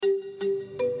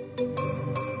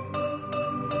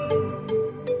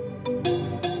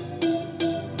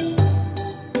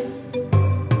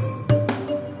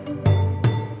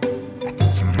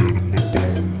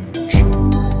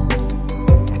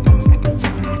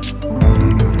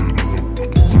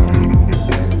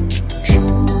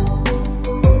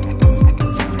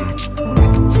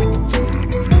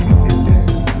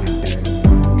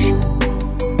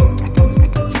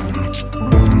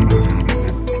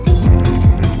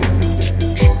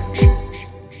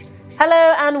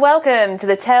welcome to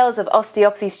the Tales of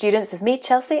Osteopathy students with me,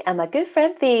 Chelsea, and my good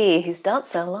friend V, who's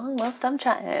dancing along whilst I'm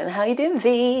chatting. How you doing,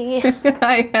 V?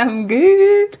 I am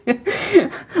good.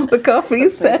 The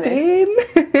coffee's setting.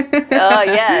 Oh,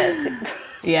 yeah.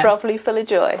 Yeah. Properly full of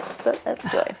joy. But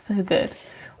that's joy. So good.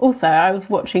 Also, I was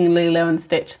watching Lilo and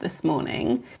Stitch this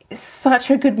morning. It's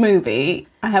such a good movie.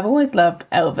 I have always loved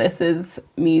Elvis's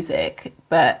music,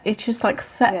 but it just like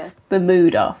sets the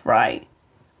mood off, right?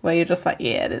 Where you're just like,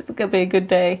 yeah, this is going to be a good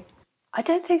day. I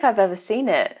don't think I've ever seen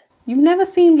it. You've never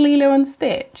seen Lilo and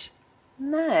Stitch?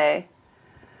 No.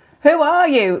 Who are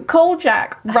you? Call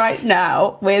Jack right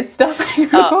now. We're stopping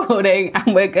recording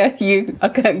and you are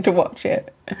going to watch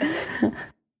it.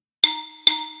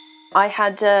 I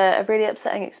had a really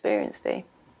upsetting experience, V.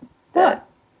 What?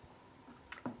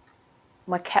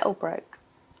 My kettle broke.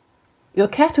 Your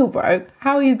kettle broke?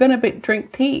 How are you going to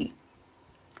drink tea?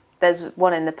 There's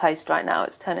one in the post right now.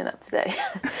 It's turning up today.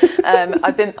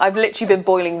 I've literally been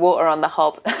boiling water on the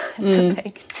hob to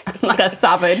make tea. Like a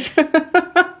savage.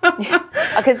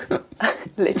 Because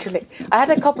literally, I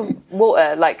had a cup of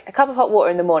water, like a cup of hot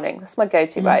water in the morning. That's my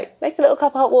go-to, right? Make a little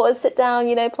cup of hot water, sit down,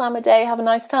 plan my day, have a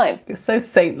nice time. It's so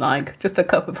saint-like, just a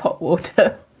cup of hot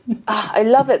water. I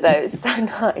love it though. It's so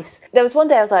nice. There was one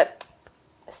day I was like,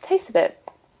 this tastes a bit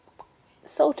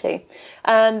salty,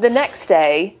 and the next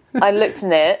day I looked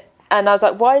in it. And I was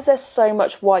like, why is there so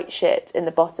much white shit in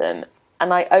the bottom?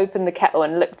 And I opened the kettle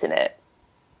and looked in it.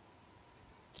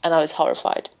 And I was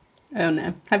horrified. Oh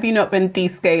no. Have you not been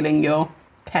descaling your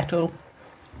kettle?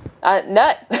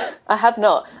 No, I have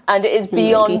not. And it is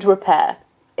beyond repair.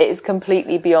 It is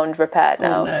completely beyond repair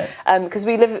now. Oh, no. Because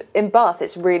we live in Bath,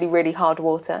 it's really, really hard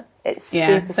water. It's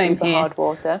super here. hard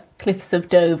water. Cliffs of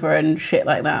Dover and shit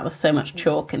like that. There's so much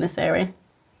chalk in this area.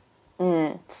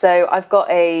 So I've got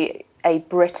a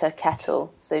Brita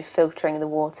kettle, so filtering the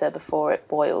water before it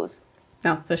boils.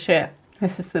 Oh, so shit.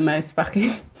 This is the most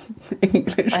fucking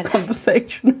English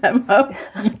conversation ever.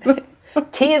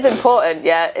 Tea is important,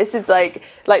 yeah. This is like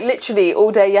literally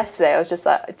all day yesterday I was just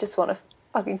like, I just want a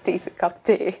fucking decent cup of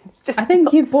tea. It's just I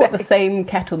think you bought the same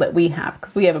kettle that we have,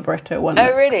 because we have a Brita one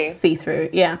that's really? See-through,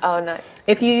 yeah. Oh, nice.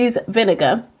 If you use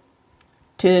vinegar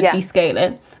to descale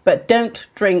it, but don't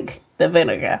drink the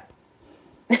vinegar.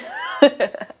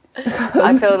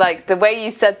 I feel like the way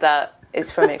you said that is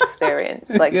from experience.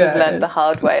 Like you've learned the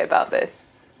hard way about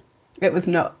this. It was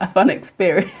not a fun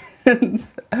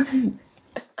experience.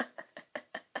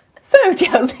 So,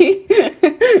 Chelsea,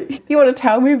 you want to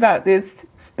tell me about this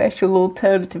special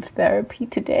alternative therapy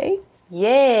today?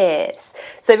 Yes.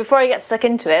 So before I get stuck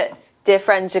into it, dear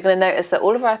friends, you're going to notice that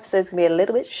all of our episodes are going to be a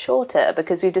little bit shorter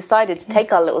because we've decided to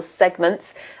take our little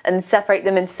segments and separate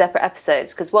them into separate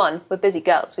episodes. Because one, we're busy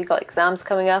girls. We've got exams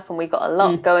coming up and we've got a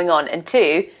lot going on. And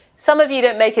two, some of you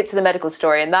don't make it to the medical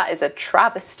story, and that is a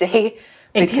travesty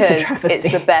because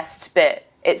it's the best bit.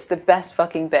 It's the best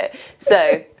fucking bit.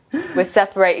 So we're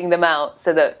separating them out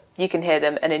so that you can hear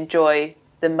them and enjoy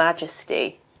the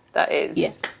majesty that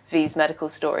is V's medical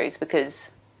stories because,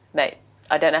 mate,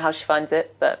 I don't know how she finds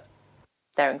it, but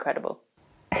they're incredible.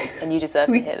 And you deserve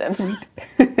to hear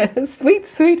them.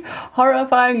 Sweet,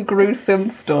 horrifying, gruesome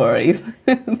stories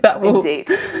that will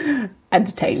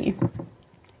entertain you.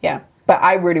 Yeah, but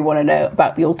I really want to know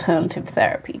about the alternative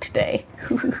therapy today.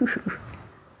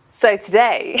 So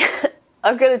today,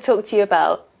 I'm going to talk to you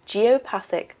about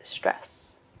geopathic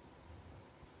stress.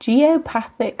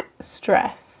 Geopathic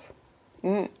stress?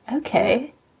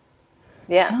 Okay.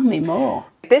 Yeah. Tell me more.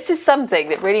 This is something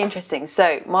that's really interesting.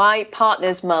 So my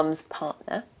partner's mum's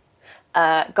partner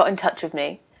got in touch with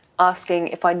me asking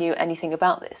if I knew anything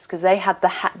about this because they had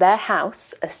their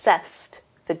house assessed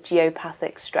for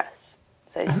geopathic stress.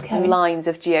 So lines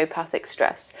of geopathic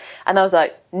stress. And I was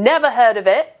like, never heard of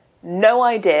it, no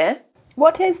idea.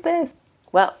 What is this?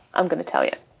 Well, I'm going to tell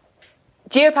you.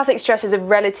 Geopathic stress is a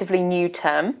relatively new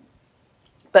term.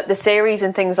 But the theories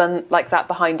and things like that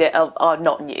behind it are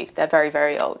not new. They're very,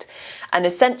 very old. And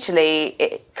essentially,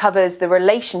 it covers the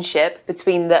relationship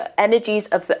between the energies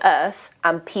of the earth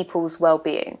and people's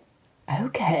well-being.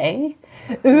 Okay.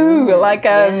 Ooh, like,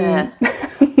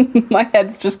 my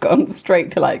head's just gone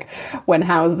straight to, like, when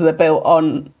houses are built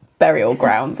on burial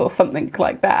grounds or something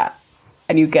like that.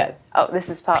 And you get... Oh, this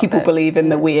is part people of it. Believe in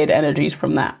the weird energies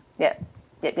from that. Yep.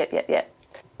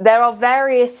 There are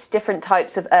various different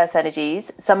types of earth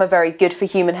energies. Some are very good for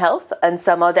human health and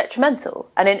some are detrimental.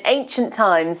 And in ancient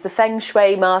times, the Feng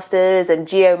Shui masters and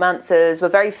geomancers were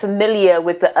very familiar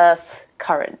with the earth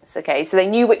currents, okay? So they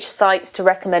knew which sites to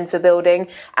recommend for building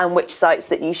and which sites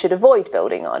that you should avoid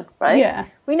building on, right? Yeah.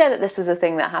 We know that this was a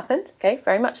thing that happened, okay?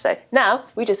 Very much so. Now,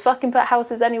 we just fucking put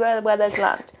houses anywhere where there's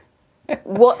land.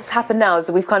 what's happened now is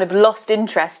that we've kind of lost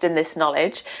interest in this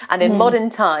knowledge, and in modern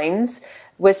times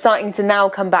we're starting to now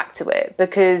come back to it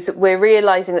because we're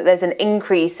realising that there's an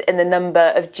increase in the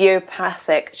number of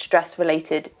geopathic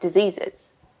stress-related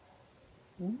diseases.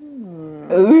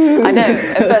 Ooh. I know,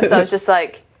 at first I was just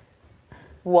like,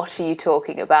 what are you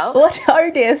talking about? What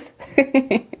are this?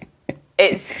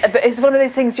 It's one of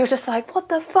those things you're just like, what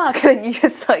the fuck? And then you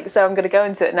just like, so I'm going to go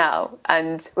into it now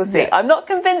and we'll see. Yeah. I'm not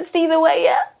convinced either way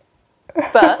yet,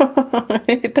 but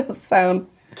It does sound...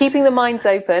 keeping the minds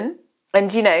open.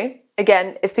 And, you know,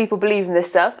 again, if people believe in this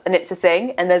stuff and it's a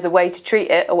thing and there's a way to treat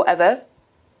it or whatever,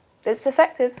 it's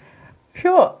effective.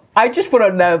 Sure. I just want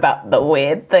to know about the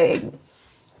weird thing.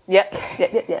 Yep.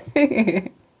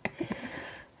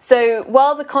 So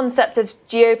while the concept of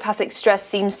geopathic stress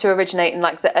seems to originate in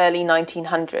like the early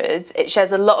 1900s, it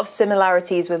shares a lot of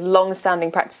similarities with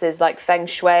long-standing practices like Feng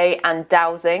Shui and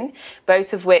dowsing,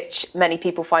 both of which many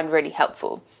people find really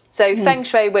helpful. So Feng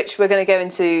Shui, which we're going to go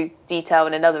into detail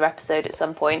in another episode at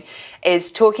some point,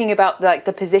 is talking about like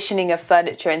the positioning of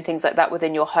furniture and things like that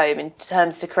within your home in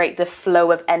terms to create the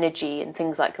flow of energy and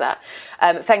things like that.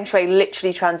 Feng Shui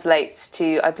literally translates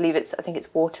to, I think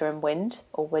it's water and wind,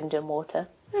 or wind and water.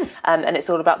 And it's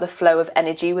all about the flow of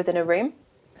energy within a room.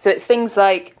 So it's things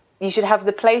like you should have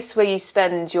the place where you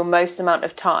spend your most amount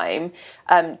of time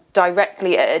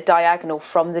directly at a diagonal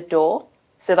from the door.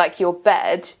 So like your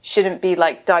bed shouldn't be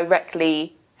like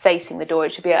directly facing the door.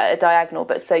 It should be at a diagonal,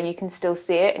 but so you can still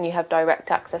see it and you have direct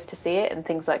access to see it and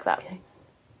things like that. Okay.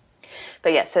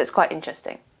 But yeah, so it's quite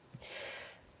interesting.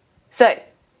 So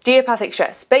geopathic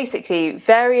stress, basically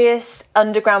various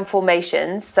underground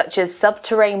formations such as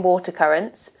subterranean water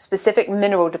currents, specific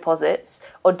mineral deposits,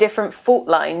 or different fault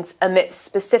lines emit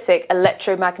specific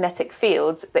electromagnetic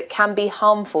fields that can be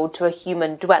harmful to a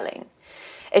human dwelling.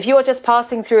 If you are just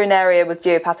passing through an area with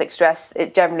geopathic stress,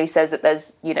 it generally says that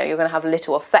there's, you know, you're going to have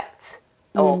little effect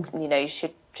or, you know, you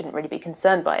shouldn't really be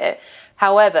concerned by it.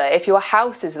 However, if your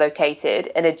house is located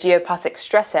in a geopathic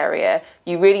stress area,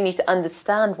 you really need to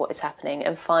understand what is happening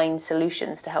and find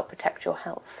solutions to help protect your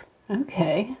health.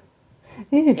 Okay.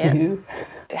 Yes.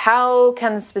 How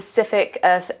can specific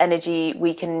earth energy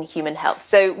weaken human health?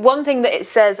 So one thing that it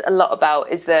says a lot about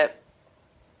is that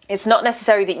it's not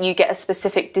necessary that you get a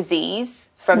specific disease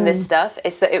from this stuff,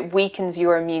 it's that it weakens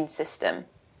your immune system.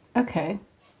 Okay.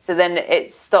 So then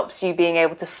it stops you being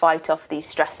able to fight off these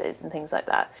stresses and things like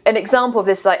that. An example of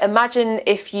this, like imagine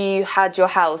if you had your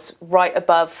house right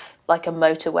above like a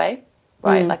motorway,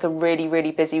 right? Like a really,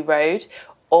 really busy road,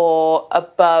 or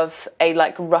above a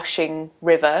like rushing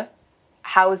river.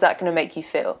 How is that going to make you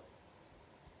feel?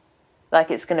 Like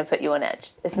it's going to put you on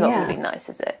edge. It's not going to be nice,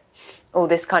 is it? All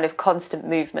this kind of constant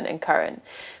movement and current.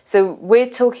 So we're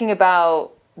talking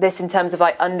about this in terms of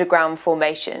like underground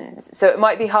formations. So it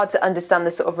might be hard to understand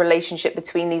the sort of relationship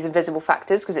between these invisible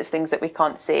factors because it's things that we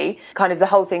can't see. Kind of the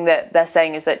whole thing that they're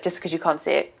saying is that just because you can't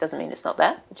see it doesn't mean it's not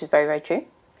there, which is very, very true.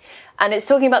 And it's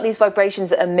talking about these vibrations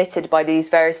that are emitted by these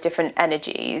various different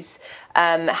energies,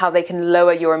 how they can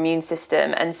lower your immune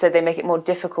system, and so they make it more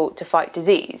difficult to fight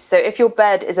disease. So if your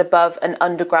bed is above an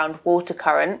underground water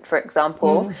current, for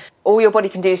example, all your body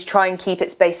can do is try and keep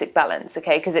its basic balance,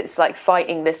 okay? Because it's like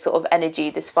fighting this sort of energy,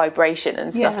 this vibration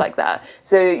and stuff like that.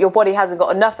 So your body hasn't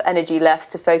got enough energy left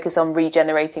to focus on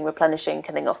regenerating, replenishing,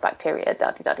 killing off bacteria,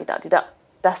 da-di-da-di-da-di-da.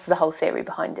 That's the whole theory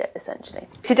behind it, essentially.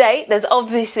 To date, there's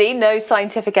obviously no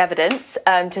scientific evidence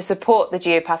to support the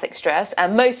geopathic stress,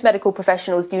 and most medical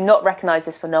professionals do not recognise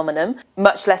this phenomenon,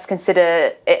 much less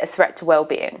consider it a threat to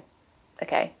well-being.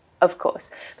 Okay, of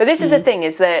course. But this is the thing,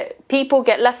 is that people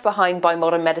get left behind by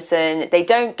modern medicine, they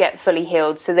don't get fully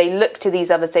healed, so they look to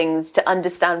these other things to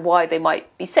understand why they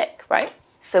might be sick, right?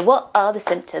 So what are the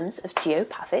symptoms of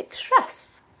geopathic stress?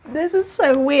 This is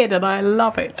so weird and I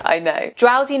love it. I know.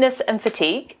 Drowsiness and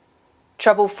fatigue,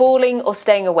 trouble falling or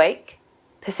staying awake,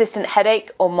 persistent headache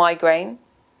or migraine,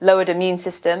 lowered immune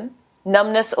system,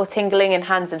 numbness or tingling in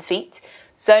hands and feet,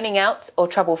 zoning out or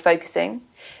trouble focusing,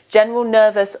 general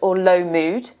nervous or low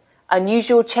mood,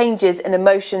 unusual changes in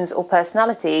emotions or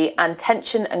personality, and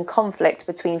tension and conflict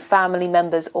between family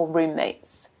members or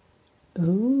roommates.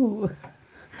 Ooh.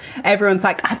 Everyone's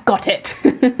like, I've got it.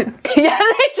 Yeah,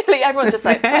 literally, everyone's just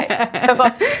like, right,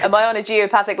 am I on a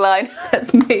geopathic line?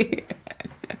 That's me.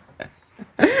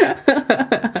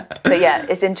 But yeah,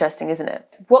 it's interesting, isn't it?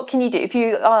 What can you do if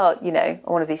you are, you know,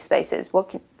 on one of these spaces? What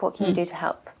can you do to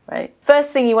help, right?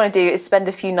 First thing you want to do is spend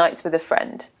a few nights with a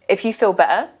friend. If you feel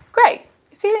better, great.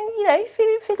 Feeling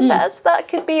better, so that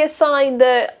could be a sign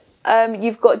that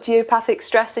you've got geopathic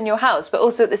stress in your house. But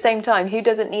also at the same time, who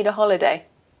doesn't need a holiday?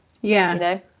 Yeah. You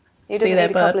know, who doesn't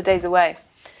need a couple of days away?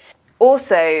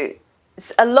 Also,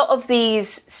 a lot of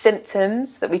these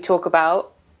symptoms that we talk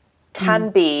about can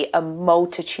be a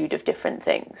multitude of different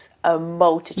things.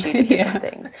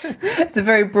 Things. It's a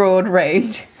very broad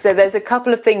range. So there's a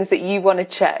couple of things that you want to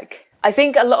check. I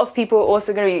think a lot of people are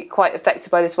also going to be quite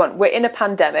affected by this one. We're in a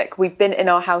pandemic. We've been in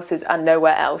our houses and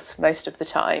nowhere else most of the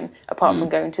time, apart from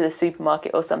going to the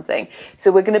supermarket or something.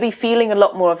 So we're going to be feeling a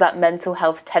lot more of that mental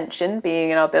health tension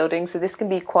being in our building. So this can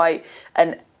be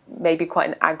maybe quite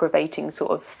an aggravating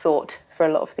sort of thought for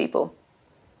a lot of people.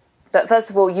 But first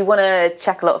of all, you want to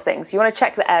check a lot of things. You want to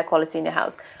check the air quality in your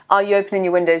house. Are you opening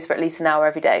your windows for at least an hour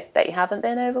every day? Bet you haven't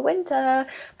been over winter,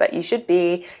 but you should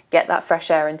be. Get that fresh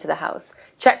air into the house.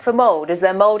 Check for mould. Is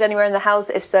there mould anywhere in the house?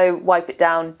 If so, wipe it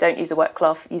down. Don't use a wet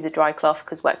cloth. Use a dry cloth,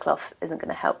 because wet cloth isn't going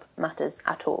to help matters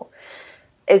at all.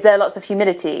 Is there lots of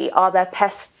humidity? Are there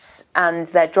pests and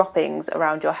their droppings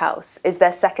around your house? Is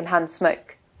there secondhand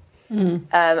smoke?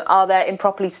 Are there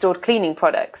improperly stored cleaning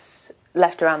products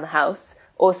left around the house?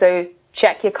 Also,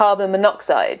 check your carbon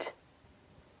monoxide.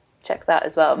 Check that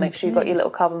as well. Make sure you've got your little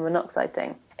carbon monoxide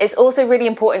thing. It's also really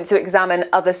important to examine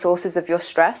other sources of your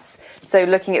stress. So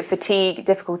looking at fatigue,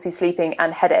 difficulty sleeping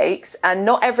and headaches. And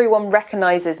not everyone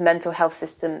recognises mental health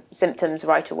symptoms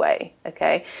right away,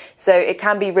 okay? So it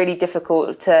can be really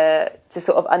difficult to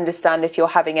sort of understand if you're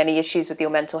having any issues with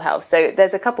your mental health. So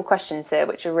there's a couple questions here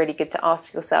which are really good to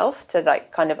ask yourself to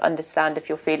like kind of understand if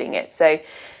you're feeling it. So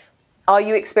are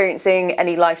you experiencing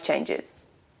any life changes?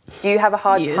 Do you have a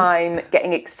time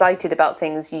getting excited about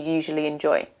things you usually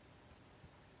enjoy?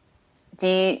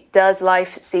 Does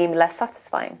life seem less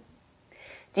satisfying?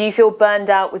 Do you feel burned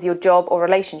out with your job or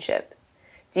relationship?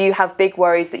 Do you have big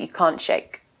worries that you can't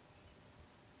shake?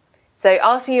 So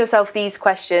asking yourself these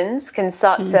questions can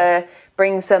start to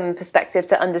bring some perspective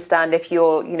to understand if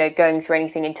you're, going through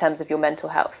anything in terms of your mental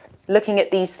health. Looking at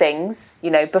these things,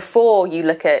 before you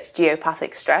look at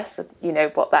geopathic stress,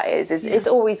 what that is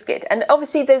always good. And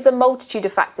obviously there's a multitude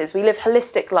of factors. We live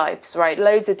holistic lives, right?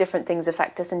 Loads of different things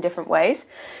affect us in different ways.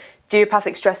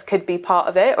 Geopathic stress could be part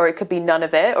of it, or it could be none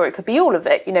of it, or it could be all of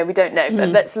it. We don't know. But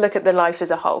let's look at the life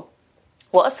as a whole.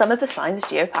 What are some of the signs of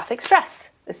geopathic stress?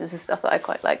 This is the stuff that I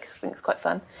quite like. I think it's quite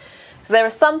fun. So there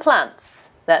are some plants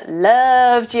that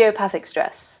love geopathic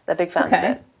stress. They're big fans of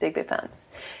it. Big fans.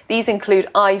 These include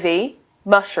ivy,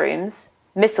 mushrooms,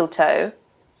 mistletoe,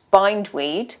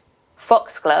 bindweed,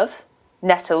 foxglove,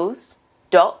 nettles,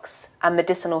 docks, and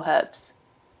medicinal herbs.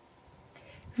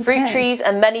 Fruit trees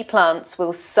and many plants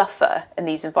will suffer in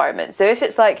these environments. So if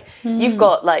it's like you've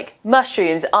got like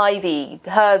mushrooms, ivy,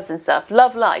 herbs and stuff,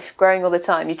 love life, growing all the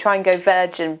time, you try and go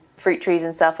veg and fruit trees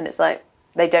and stuff and it's like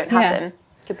they don't happen,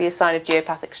 it could be a sign of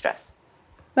geopathic stress.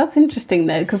 That's interesting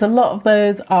though, because a lot of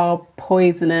those are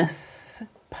poisonous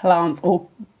plants or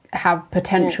have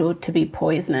potential to be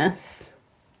poisonous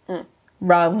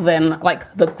rather than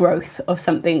like the growth of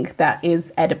something that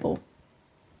is edible.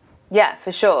 Yeah,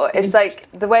 for sure. It's like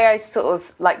the way I sort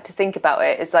of like to think about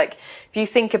it is like if you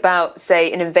think about,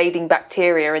 say, an invading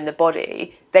bacteria in the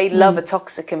body, they love a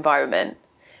toxic environment,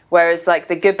 whereas like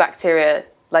the good bacteria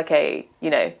like a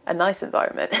nice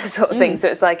environment sort of thing. So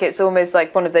it's like it's almost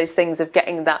like one of those things of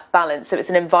getting that balance. So it's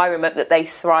an environment that they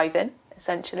thrive in,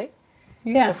 essentially.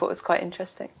 Yeah. I thought it was quite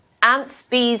interesting. Ants,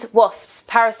 bees, wasps,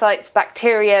 parasites,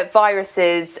 bacteria,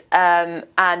 viruses,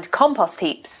 and compost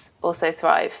heaps also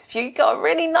thrive. If you've got a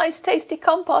really nice, tasty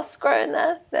compost growing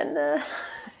there, then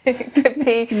it could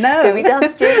be down to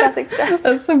geopathic stress.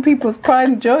 That's some people's pride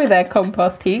and joy, their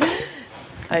compost heap.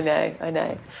 I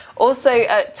know. Also,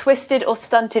 twisted or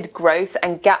stunted growth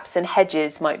and gaps in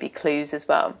hedges might be clues as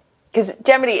well. Because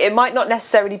generally, it might not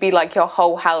necessarily be like your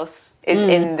whole house is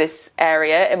in this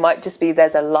area. It might just be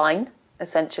there's a line,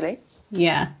 essentially.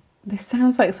 Yeah. This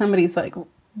sounds like somebody's like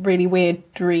really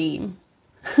weird dream.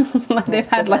 Like they've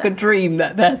had like a dream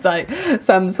that there's like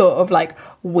some sort of like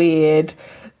weird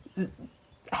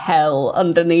hell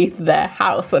underneath their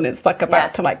house and it's like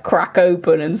about to like crack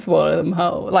open and swallow them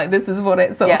whole. Like this is what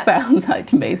it sort of sounds like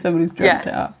to me. Somebody's dreamt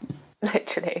it up.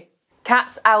 Literally.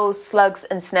 Cats, owls, slugs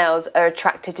and snails are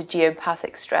attracted to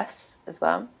geopathic stress as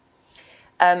well.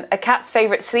 A cat's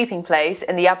favourite sleeping place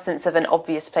in the absence of an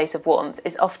obvious place of warmth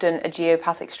is often a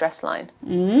geopathic stress line.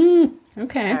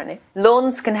 Okay. Apparently.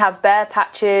 Lawns can have bare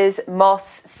patches,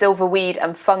 moss, silverweed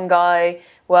and fungi,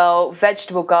 while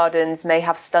vegetable gardens may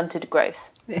have stunted growth.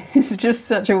 It's just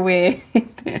such a weird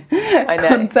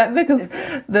concept because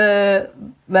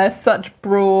there's such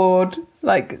broad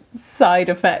like side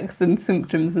effects and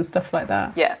symptoms and stuff like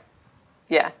that.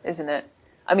 Yeah, isn't it?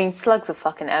 I mean, slugs are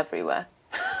fucking everywhere.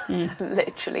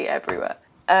 Literally everywhere.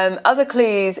 Other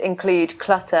clues include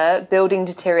clutter, building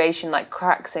deterioration like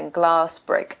cracks in glass,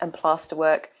 brick and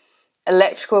plasterwork,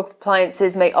 Electrical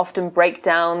appliances may often break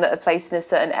down that are placed in a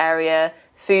certain area.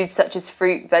 Foods such as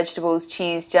fruit, vegetables,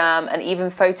 cheese, jam, and even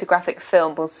photographic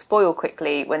film will spoil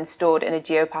quickly when stored in a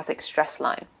geopathic stress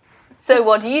line. So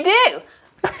what do you do?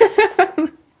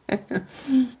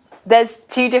 There's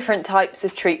 2 different types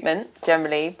of treatment,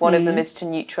 generally. One of them is to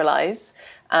neutralise,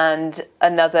 and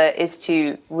another is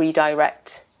to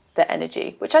redirect the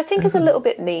energy, which I think is a little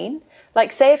bit mean.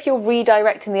 Like, say if you're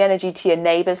redirecting the energy to your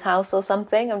neighbour's house or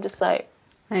something, I'm just like...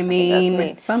 I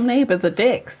mean, some neighbours are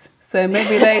dicks, so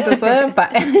maybe they deserve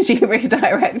that energy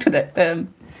redirected at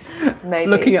them. Maybe.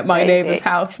 Looking at my neighbour's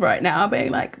house right now,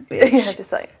 being like, bitch, yeah,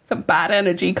 just like... some bad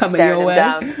energy coming your way.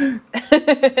 Down.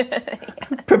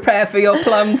 Prepare for your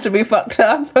plums to be fucked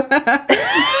up.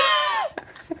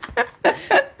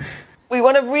 We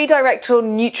want to redirect or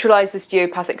neutralise this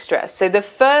geopathic stress. So the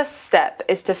first step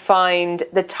is to find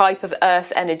the type of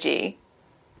earth energy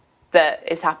that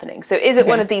is happening. So is it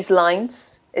one of these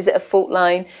lines? Is it a fault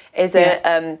line? Is it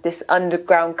this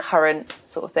underground current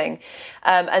sort of thing?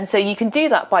 And so you can do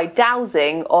that by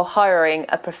dowsing or hiring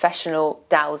a professional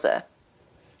dowser.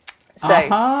 So,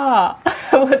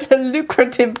 what a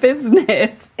lucrative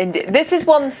business. Indeed. This is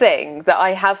one thing that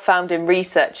I have found in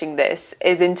researching this,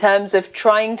 is in terms of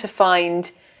trying to find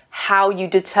how you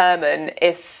determine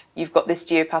if you've got this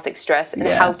geopathic stress and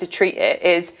how to treat it,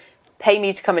 is pay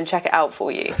me to come and check it out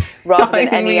for you, rather than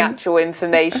any actual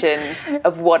information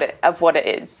of what it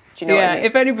is. Do you know what I mean?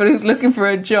 If anybody's looking for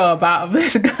a job out of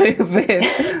this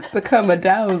COVID, become a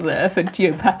dowser for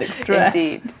geopathic stress.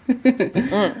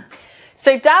 Indeed.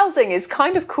 So dowsing is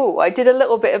kind of cool. I did a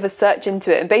little bit of a search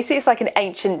into it, and basically it's like an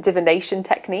ancient divination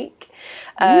technique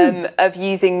of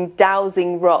using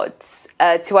dowsing rods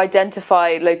to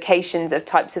identify locations of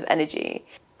types of energy.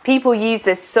 People use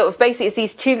this sort of, basically it's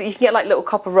these 2, you can get like little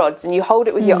copper rods and you hold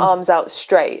it with your arms out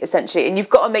straight essentially, and you've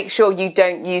got to make sure you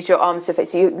don't use your arms to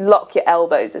face, so you lock your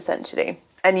elbows essentially.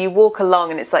 And you walk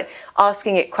along and it's like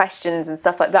asking it questions and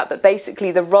stuff like that, but basically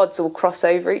the rods will cross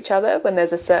over each other when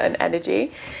there's a certain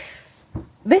energy.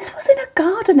 This was in a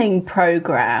gardening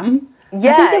programme.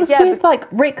 Yeah, I think it was with like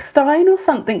Rick Stein or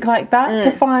something like that,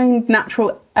 to find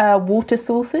natural water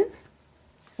sources.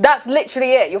 That's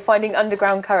literally it. You're finding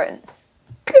underground currents.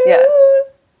 Cool. Yeah.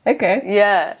 Okay.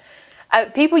 Yeah.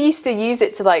 People used to use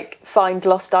it to like find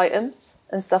lost items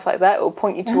and stuff like that, or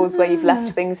point you towards where you've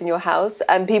left things in your house.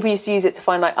 And people used to use it to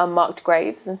find like unmarked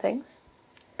graves and things.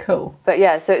 Cool. But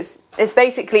yeah, so it's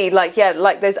basically like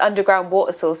those underground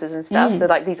water sources and stuff. So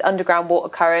like these underground water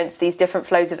currents, these different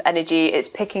flows of energy, it's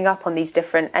picking up on these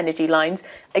different energy lines.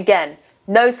 Again,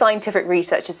 no scientific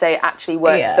research to say it actually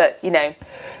works, but you know,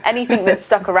 anything that's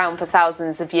stuck around for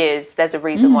thousands of years, there's a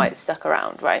reason why it's stuck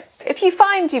around, right? If you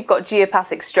find you've got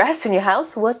geopathic stress in your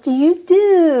house, what do you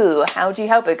do? How do you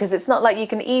help it? Because it's not like you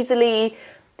can easily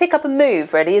pick up and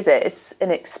move, really, is it? It's an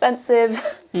expensive,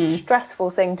 stressful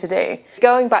thing to do.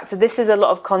 Going back to this, is a lot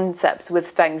of concepts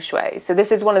with Feng Shui. So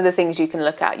this is one of the things you can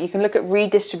look at. You can look at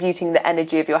redistributing the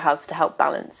energy of your house to help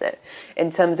balance it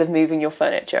in terms of moving your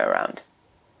furniture around.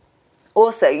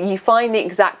 Also, you find the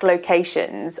exact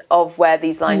locations of where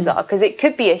these lines are, because it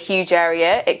could be a huge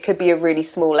area, it could be a really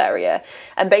small area.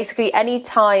 And basically any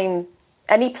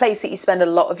place that you spend a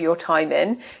lot of your time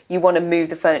in, you want to move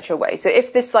the furniture away. So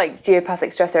if this like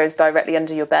geopathic stress area is directly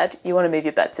under your bed, you want to move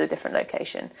your bed to a different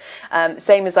location.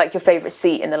 Same as like your favourite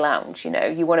seat in the lounge, you know,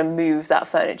 you want to move that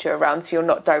furniture around so you're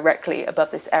not directly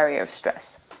above this area of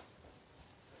stress.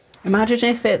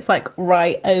 Imagine if it's like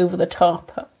right over the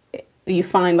top. You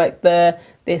find like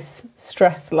this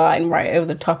stress line right over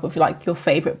the top of like your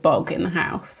favourite bog in the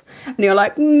house, and you're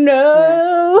like,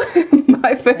 no,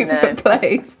 my favourite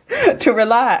place to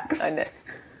relax. I know.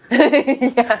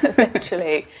 Yeah,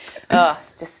 literally.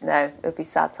 Just no, it would be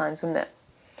sad times, wouldn't it?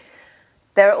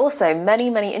 There are also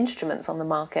many instruments on the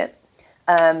market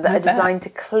that are designed to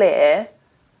clear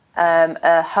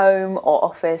a home or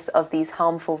office of these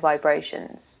harmful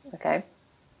vibrations. Okay.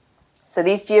 So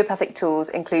these geopathic tools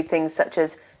include things such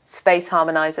as space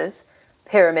harmonizers,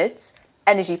 pyramids,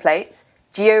 energy plates,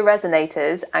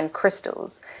 georesonators and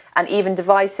crystals, and even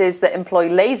devices that employ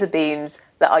laser beams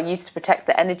that are used to protect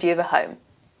the energy of a home.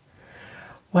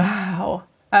 Wow.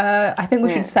 I think we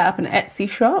should set up an Etsy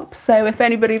shop. So if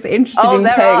anybody's interested in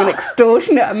paying an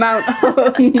extortionate amount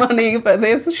of money for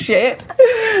this shit.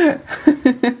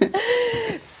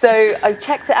 So I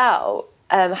checked it out,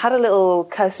 had a little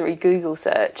cursory Google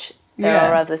search. There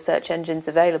are other search engines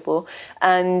available,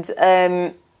 and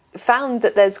found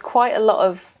that there's quite a lot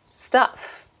of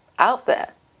stuff out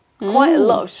there, quite a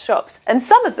lot of shops, and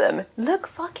some of them look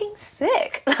fucking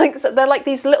sick. Like, so they're like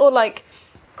these little like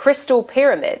crystal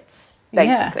pyramids,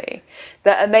 basically,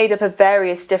 that are made up of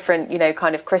various different,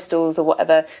 kind of crystals or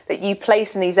whatever that you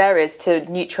place in these areas to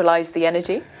neutralize the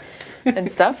energy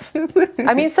and stuff.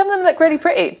 I mean, some of them look really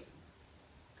pretty.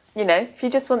 If you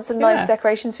just want some nice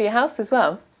decorations for your house as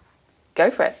well,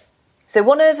 go for it. So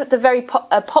one of the very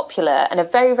popular and a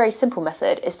very, very simple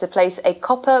method is to place a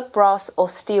copper, brass or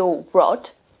steel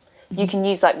rod. You can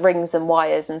use like rings and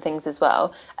wires and things as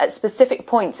well at specific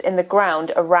points in the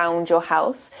ground around your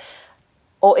house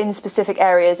or in specific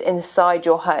areas inside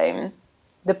your home.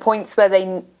 The points where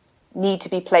they need to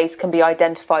be placed can be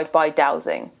identified by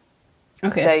dowsing.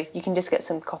 Okay. So you can just get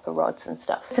some copper rods and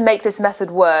stuff. To make this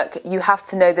method work, you have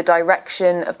to know the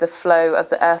direction of the flow of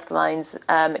the earth lines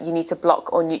you need to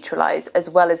block or neutralize,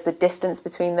 as well as the distance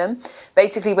between them.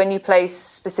 Basically, when you place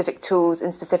specific tools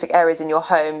in specific areas in your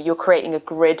home, you're creating a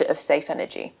grid of safe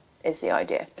energy, is the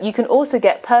idea. You can also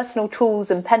get personal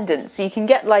tools and pendants. So you can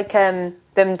get like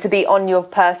them to be on your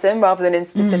person rather than in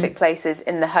specific places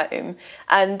in the home,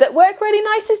 and that work really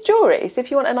nice as jewellery. So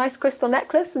if you want a nice crystal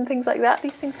necklace and things like that,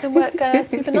 these things can work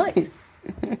super nice.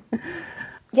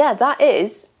 Yeah, that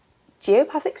is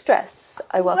geopathic stress.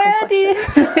 I welcome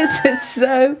questions. This is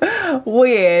so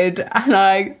weird and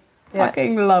I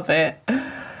fucking love it.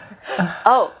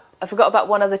 Oh, I forgot about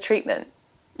one other treatment.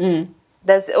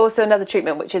 There's also another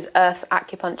treatment which is earth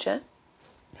acupuncture.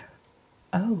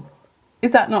 Oh.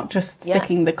 Is that not just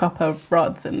sticking the copper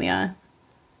rods in the eye?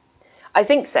 I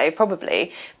think so,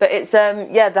 probably. But it's,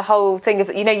 the whole thing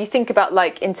of, you think about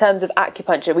like in terms of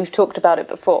acupuncture, we've talked about it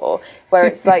before, where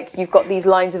it's like you've got these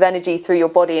lines of energy through your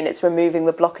body and it's removing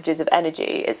the blockages of energy.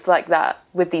 It's like that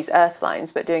with these earth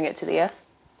lines, but doing it to the earth.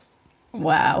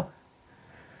 Wow.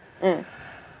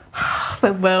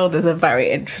 The world is a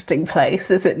very interesting place,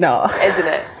 is it not? Isn't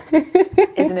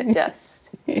it? Isn't it just?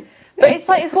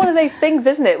 But it's one of those things,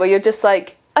 isn't it, where you're just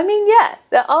like, I mean,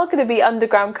 there are going to be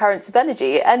underground currents of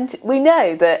energy, and we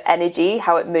know that energy,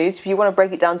 how it moves, if you want to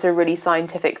break it down to a really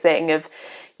scientific thing of,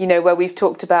 where we've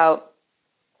talked about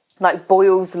like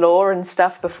Boyle's law and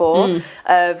stuff before,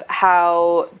 of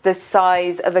how the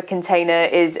size of a container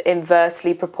is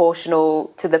inversely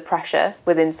proportional to the pressure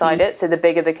within inside it. So the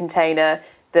bigger the container,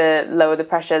 the lower the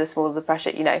pressure, the smaller the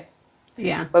pressure,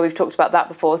 Yeah. Where we've talked about that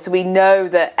before. So we know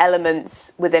that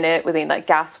elements within like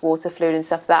gas, water, fluid and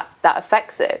stuff, that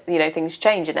affects it. Things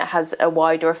change and it has a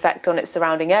wider effect on its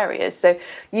surrounding areas. So,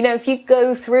 if you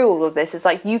go through all of this, it's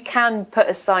like you can put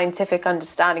a scientific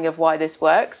understanding of why this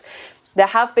works. There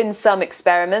have been some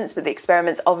experiments, but the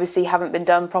experiments obviously haven't been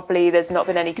done properly. There's not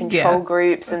been any control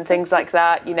groups and things like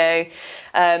that,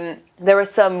 There are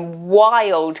some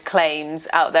wild claims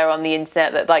out there on the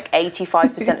internet that like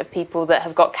 85% of people that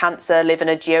have got cancer live in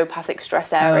a geopathic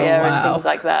stress area and things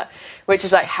like that, which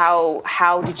is like,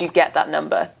 how did you get that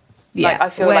number? Yeah, like, I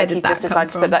feel like you've just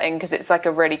decided to put that in because it's like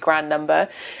a really grand number.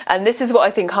 And this is what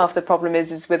I think half the problem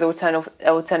is with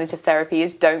alternative therapy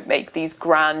is don't make these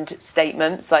grand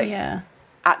statements. Like,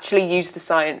 actually use the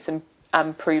science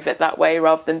and prove it that way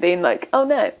rather than being like, oh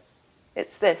no,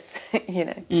 it's this,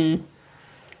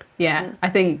 Yeah, I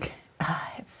think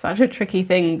it's such a tricky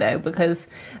thing though, because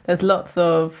there's lots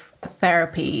of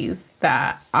therapies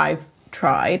that I've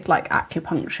tried, like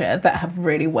acupuncture, that have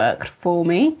really worked for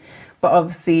me. But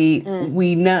obviously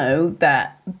we know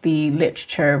that the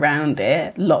literature around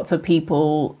it, lots of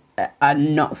people are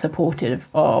not supportive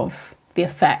of the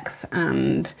effects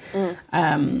and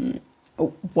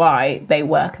why they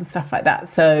work and stuff like that.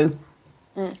 So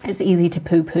it's easy to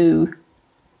poo-poo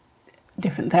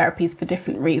different therapies for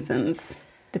different reasons,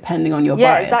 depending on your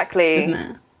bias, isn't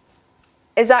it?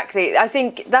 Exactly. I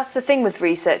think that's the thing with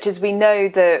research is we know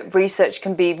that research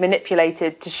can be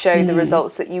manipulated to show the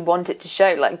results that you want it to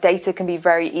show. Like data can be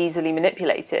very easily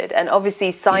manipulated. And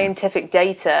obviously scientific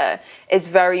data is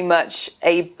very much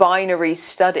a binary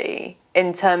study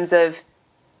in terms of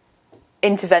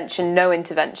intervention, no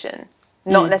intervention.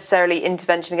 Not necessarily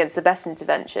intervention against the best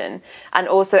intervention. And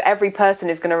also every person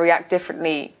is going to react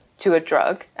differently to a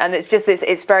drug. And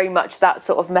it's very much that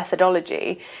sort of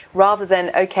methodology rather than,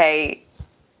 okay,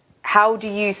 how do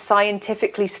you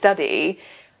scientifically study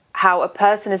how a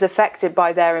person is affected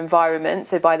by their environment,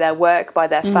 so by their work, by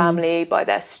their family, by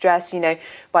their stress,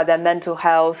 by their mental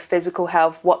health, physical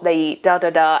health, what they eat,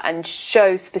 and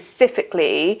show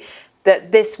specifically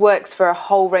that this works for a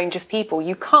whole range of people.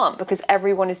 You can't, because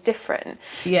everyone is different.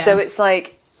 Yeah. So it's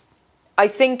like, I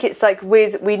think it's like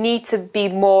we need to be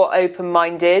more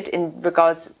open-minded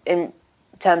in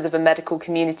terms of a medical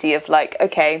community of like,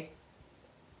 okay,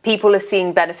 people are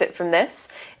seeing benefit from this.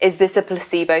 Is this a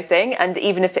placebo thing? And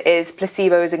even if it is,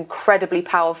 placebo is incredibly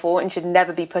powerful and should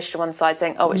never be pushed to one side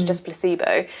saying, oh, it's just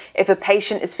placebo. If a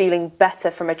patient is feeling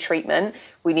better from a treatment,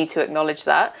 we need to acknowledge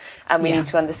that, and we need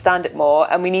to understand it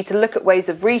more, and we need to look at ways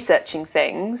of researching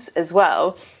things as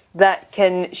well that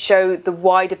can show the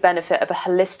wider benefit of a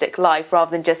holistic life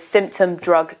rather than just symptom,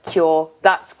 drug, cure.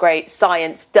 That's great,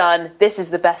 science, done. This is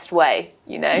the best way,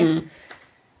 you know?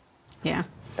 Yeah.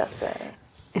 That's it.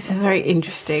 It's a very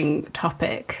interesting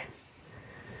topic.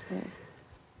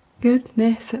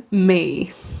 Goodness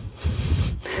me.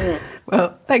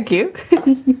 Well, thank you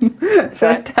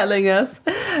for telling us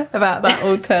about that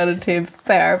alternative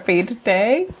therapy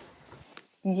today.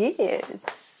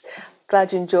 Yes.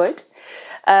 Glad you enjoyed.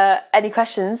 Any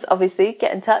questions, obviously,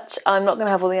 get in touch. I'm not going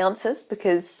to have all the answers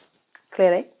because,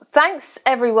 clearly. Thanks,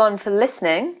 everyone, for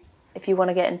listening. If you want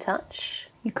to get in touch,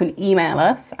 you can email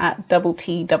us at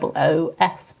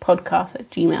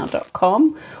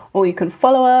TOOSpodcast@gmail.com, or you can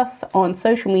follow us on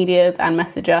social medias and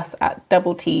message us at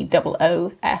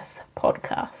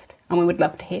TOOSpodcast. And we would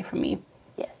love to hear from you.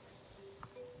 Yes,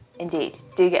 indeed.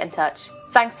 Do get in touch.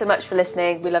 Thanks so much for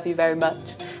listening. We love you very much.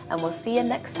 And we'll see you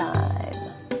next time.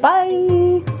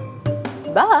 Bye.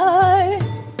 Bye.